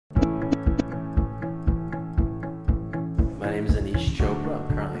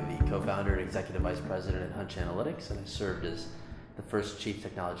Executive Vice President at Hunch Analytics, and I served as the first Chief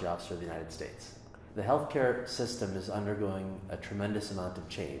Technology Officer of the United States. The healthcare system is undergoing a tremendous amount of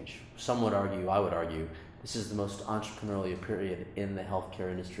change. Some would argue, I would argue, this is the most entrepreneurial period in the healthcare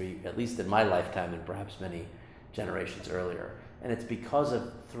industry, at least in my lifetime and perhaps many generations earlier. And it's because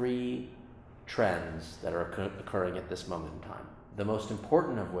of three trends that are occurring at this moment in time. The most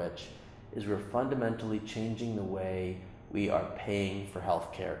important of which is we're fundamentally changing the way we are paying for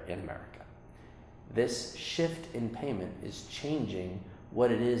healthcare in America. This shift in payment is changing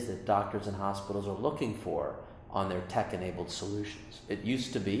what it is that doctors and hospitals are looking for on their tech-enabled solutions. It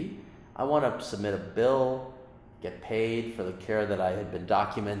used to be, I want to submit a bill, get paid for the care that I had been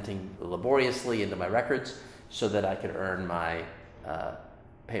documenting laboriously into my records so that I could earn my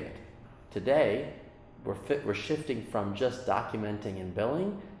payment. Today, we're shifting from just documenting and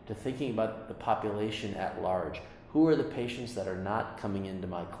billing to thinking about the population at large. Who are the patients that are not coming into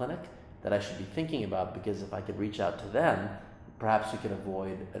my clinic that I should be thinking about, because if I could reach out to them, perhaps we could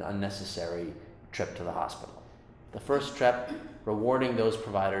avoid an unnecessary trip to the hospital. The first step, rewarding those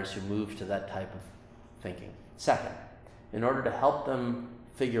providers who move to that type of thinking. Second, in order to help them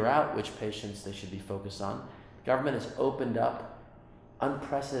figure out which patients they should be focused on, the government has opened up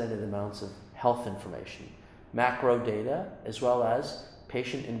unprecedented amounts of health information, macro data, as well as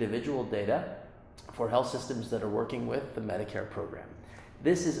patient individual data for health systems that are working with the Medicare program.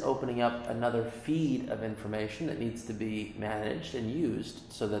 This is opening up another feed of information that needs to be managed and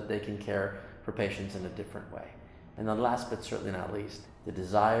used so that they can care for patients in a different way. And then last but certainly not least, the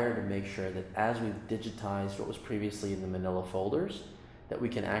desire to make sure that as we've digitized what was previously in the manila folders, that we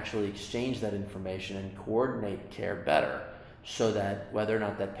can actually exchange that information and coordinate care better so that whether or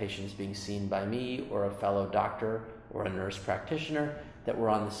not that patient is being seen by me or a fellow doctor or a nurse practitioner, that we're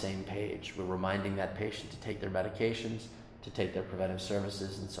on the same page. We're reminding that patient to take their medications, to take their preventive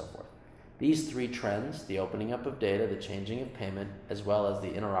services, and so forth. These three trends, the opening up of data, the changing of payment, as well as the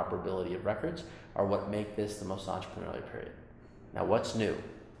interoperability of records, are what make this the most entrepreneurial period. Now, what's new?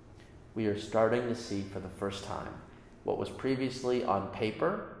 We are starting to see for the first time what was previously on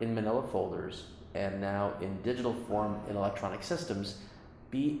paper in manila folders and now in digital form in electronic systems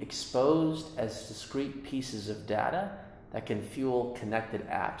be exposed as discrete pieces of data that can fuel connected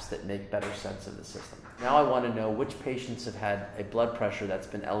apps that make better sense of the system. Now I want to know which patients have had a blood pressure that's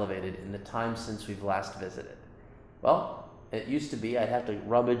been elevated in the time since we've last visited. Well, it used to be I'd have to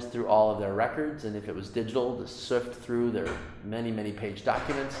rummage through all of their records, and if it was digital, to sift through their many, many page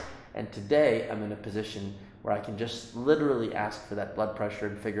documents. And today I'm in a position where I can just literally ask for that blood pressure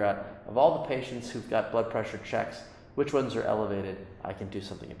and figure out, of all the patients who've got blood pressure checks, which ones are elevated, I can do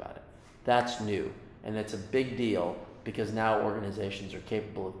something about it. That's new, and it's a big deal because now organizations are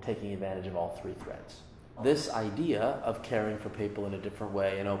capable of taking advantage of all three threads. This idea of caring for people in a different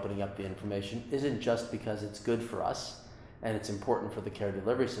way and opening up the information isn't just because it's good for us and it's important for the care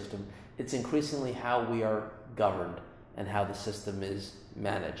delivery system. It's increasingly how we are governed and how the system is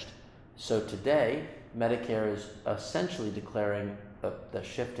managed. So today, Medicare is essentially declaring the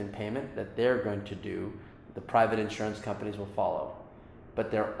shift in payment that they're going to do. The private insurance companies will follow.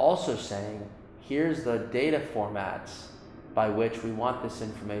 But they're also saying, here's the data formats by which we want this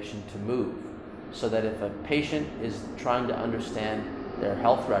information to move, so that if a patient is trying to understand their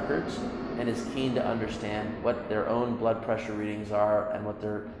health records and is keen to understand what their own blood pressure readings are and what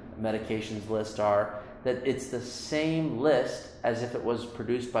their medications list are, that it's the same list as if it was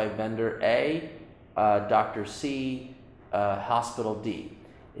produced by vendor A, Dr. C, Hospital D.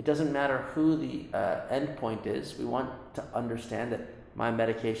 It doesn't matter who the endpoint is. We want to understand that my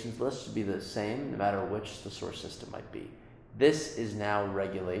medications list should be the same no matter which the source system might be. This is now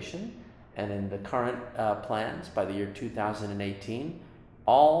regulation, and in the current plans, by the year 2018,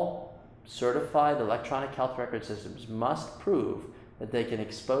 all certified electronic health record systems must prove that they can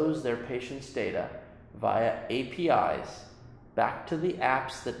expose their patients' data via APIs back to the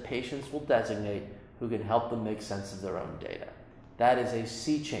apps that patients will designate who can help them make sense of their own data. That is a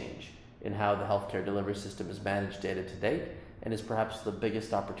sea change in how the healthcare delivery system has managed data to date, and is perhaps the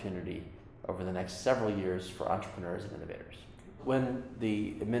biggest opportunity over the next several years for entrepreneurs and innovators. When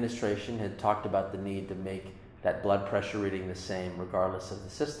the administration had talked about the need to make that blood pressure reading the same regardless of the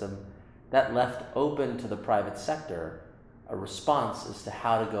system, that left open to the private sector a response as to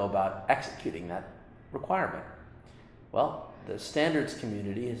how to go about executing that requirement. Well, the standards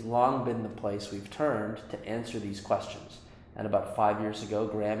community has long been the place we've turned to answer these questions. And about 5 years ago,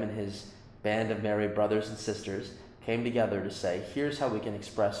 Graham and his band of merry brothers and sisters came together to say, here's how we can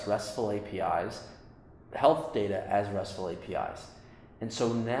express RESTful APIs, health data as RESTful APIs. And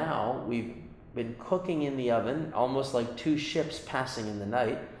so now we've been cooking in the oven, almost like two ships passing in the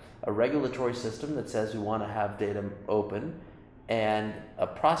night, a regulatory system that says we want to have data open, and a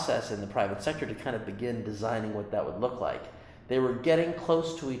process in the private sector to kind of begin designing what that would look like. They were getting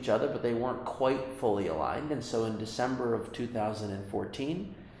close to each other, but they weren't quite fully aligned. And so in December of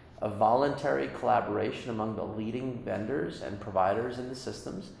 2014, a voluntary collaboration among the leading vendors and providers in the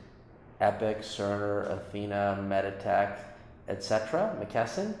systems, APIx, Cerner, Athena, Meditech, etc.,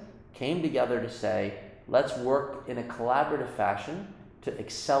 McKesson, came together to say, let's work in a collaborative fashion to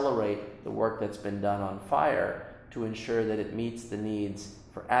accelerate the work that's been done on FHIR to ensure that it meets the needs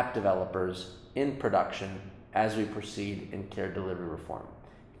for app developers in production as we proceed in care delivery reform.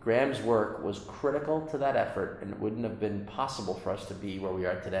 Graham's work was critical to that effort, and it wouldn't have been possible for us to be where we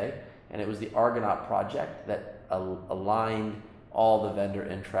are today. And it was the Argonaut project that aligned all the vendor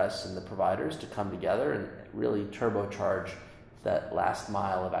interests and the providers to come together and really turbocharge that last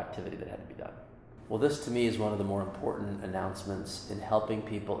mile of activity that had to be done. Well, this to me is one of the more important announcements in helping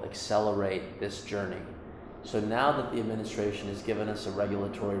people accelerate this journey. So now that the administration has given us a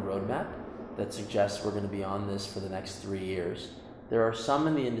regulatory roadmap that suggests we're going to be on this for the next 3 years, there are some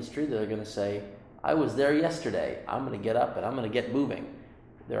in the industry that are going to say, I was there yesterday, I'm going to get up and I'm going to get moving.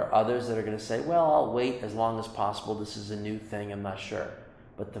 There are others that are going to say, well, I'll wait as long as possible, this is a new thing, I'm not sure.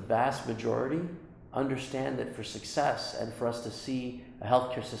 But the vast majority understand that for success and for us to see a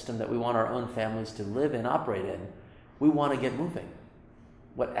healthcare system that we want our own families to live and operate in, we want to get moving.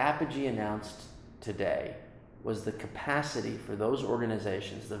 What Apigee announced today was the capacity for those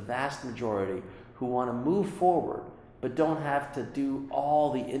organizations, the vast majority, who want to move forward but don't have to do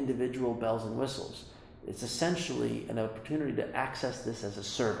all the individual bells and whistles. It's essentially an opportunity to access this as a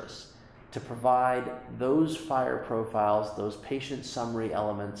service, to provide those FHIR profiles, those patient summary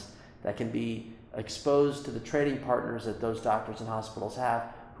elements that can be exposed to the trading partners that those doctors and hospitals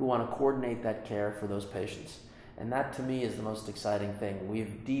have who want to coordinate that care for those patients. And that to me is the most exciting thing.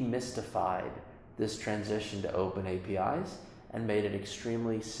 We've demystified this transition to open APIs and made it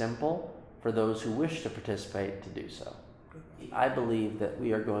extremely simple for those who wish to participate to do so. I believe that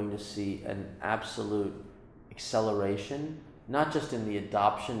we are going to see an absolute acceleration, not just in the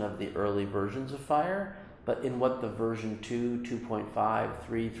adoption of the early versions of FHIR, but in what the version 2, 2.5,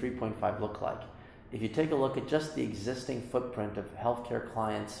 3, 3.5 look like. If you take a look at just the existing footprint of healthcare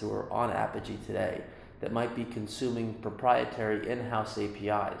clients who are on Apigee today that might be consuming proprietary in-house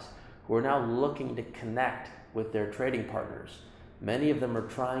APIs, who are now looking to connect with their trading partners. Many of them are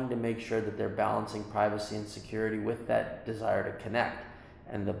trying to make sure that they're balancing privacy and security with that desire to connect.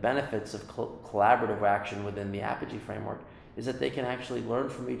 And the benefits of collaborative action within the Apigee framework is that they can actually learn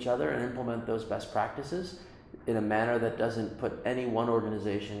from each other and implement those best practices in a manner that doesn't put any one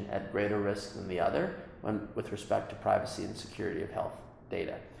organization at greater risk than the other with respect to privacy and security of health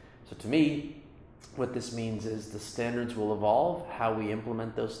data. So to me, what this means is the standards will evolve, how we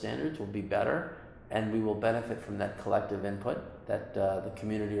implement those standards will be better, and we will benefit from that collective input that the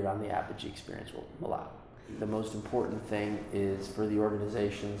community around the Apigee experience will allow. The most important thing is for the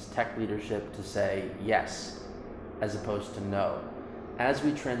organization's tech leadership to say yes, as opposed to no. As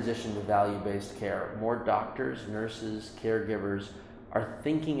we transition to value-based care, more doctors, nurses, caregivers are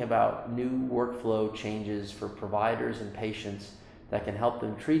thinking about new workflow changes for providers and patients that can help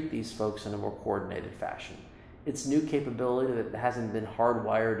them treat these folks in a more coordinated fashion. It's new capability that hasn't been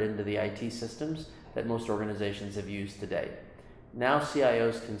hardwired into the IT systems that most organizations have used to date. Now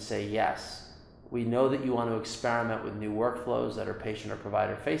CIOs can say, yes, we know that you want to experiment with new workflows that are patient or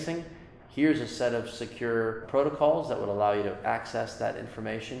provider facing. Here's a set of secure protocols that would allow you to access that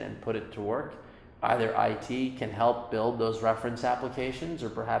information and put it to work. Either IT can help build those reference applications, or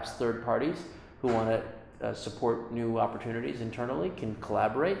perhaps third parties who want to support new opportunities internally can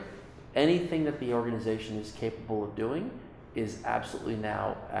collaborate. Anything that the organization is capable of doing is absolutely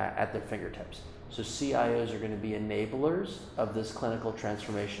now at their fingertips. So CIOs are going to be enablers of this clinical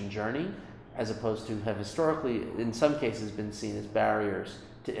transformation journey, as opposed to have historically, in some cases, been seen as barriers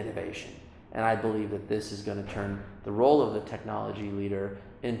to innovation. And I believe that this is going to turn the role of the technology leader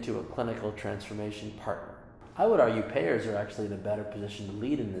into a clinical transformation partner. I would argue payers are actually in a better position to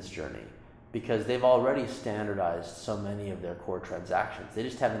lead in this journey because they've already standardized so many of their core transactions. They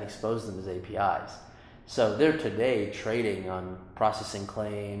just haven't exposed them as APIs. So they're today trading on processing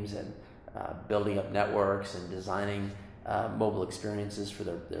claims and building up networks and designing mobile experiences for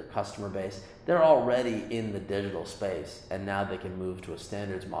their customer base. They're already in the digital space, and now they can move to a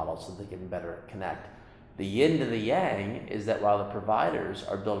standards model so they can better connect. The yin to the yang is that while the providers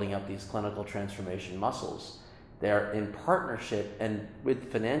are building up these clinical transformation muscles, they're in partnership and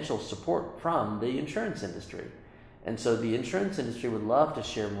with financial support from the insurance industry. And so the insurance industry would love to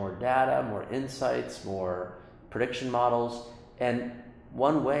share more data, more insights, more prediction models, and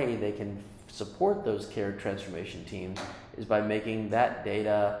one way they can support those care transformation teams is by making that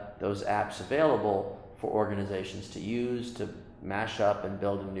data, those apps available for organizations to use, to mash up and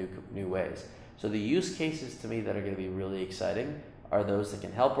build in new ways. So the use cases to me that are going to be really exciting are those that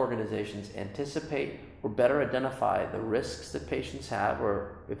can help organizations anticipate or better identify the risks that patients have,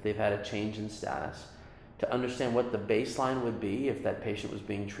 or if they've had a change in status, to understand what the baseline would be if that patient was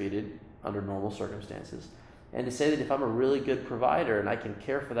being treated under normal circumstances, and to say that if I'm a really good provider and I can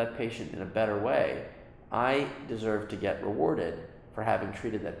care for that patient in a better way, I deserve to get rewarded for having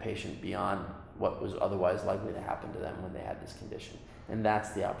treated that patient beyond what was otherwise likely to happen to them when they had this condition. And that's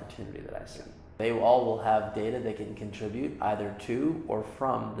the opportunity that I see. They all will have data they can contribute either to or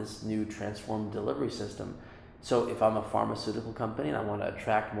from this new transformed delivery system. So if I'm a pharmaceutical company and I want to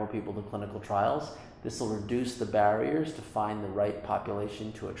attract more people to clinical trials, this will reduce the barriers to find the right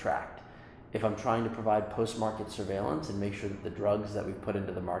population to attract. If I'm trying to provide post-market surveillance and make sure that the drugs that we put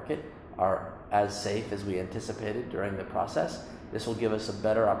into the market are as safe as we anticipated during the process, this will give us a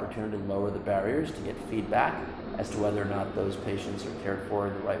better opportunity to lower the barriers to get feedback as to whether or not those patients are cared for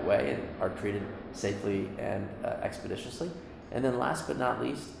in the right way and are treated safely and expeditiously. And then last but not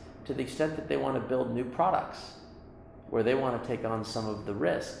least, to the extent that they want to build new products where they want to take on some of the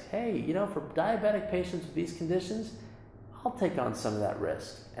risk. Hey, you know, for diabetic patients with these conditions, I'll take on some of that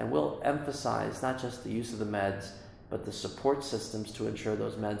risk, and we'll emphasize not just the use of the meds, but the support systems to ensure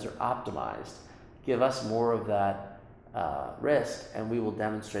those meds are optimized. Give us more of that risk, and we will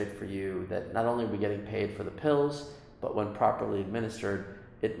demonstrate for you that not only are we getting paid for the pills, but when properly administered,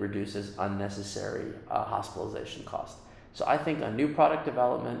 it reduces unnecessary hospitalization cost. So I think on new product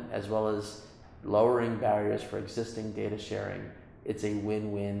development, as well as lowering barriers for existing data sharing, it's a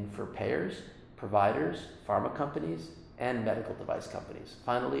win-win for payers, providers, pharma companies, and medical device companies.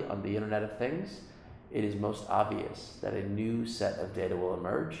 Finally, on the Internet of Things, it is most obvious that a new set of data will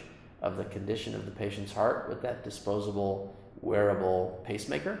emerge of the condition of the patient's heart with that disposable wearable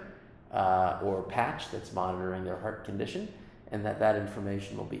pacemaker or patch that's monitoring their heart condition, and that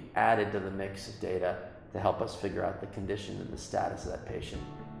information will be added to the mix of data to help us figure out the condition and the status of that patient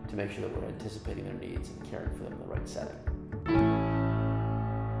to make sure that we're anticipating their needs and caring for them in the right setting.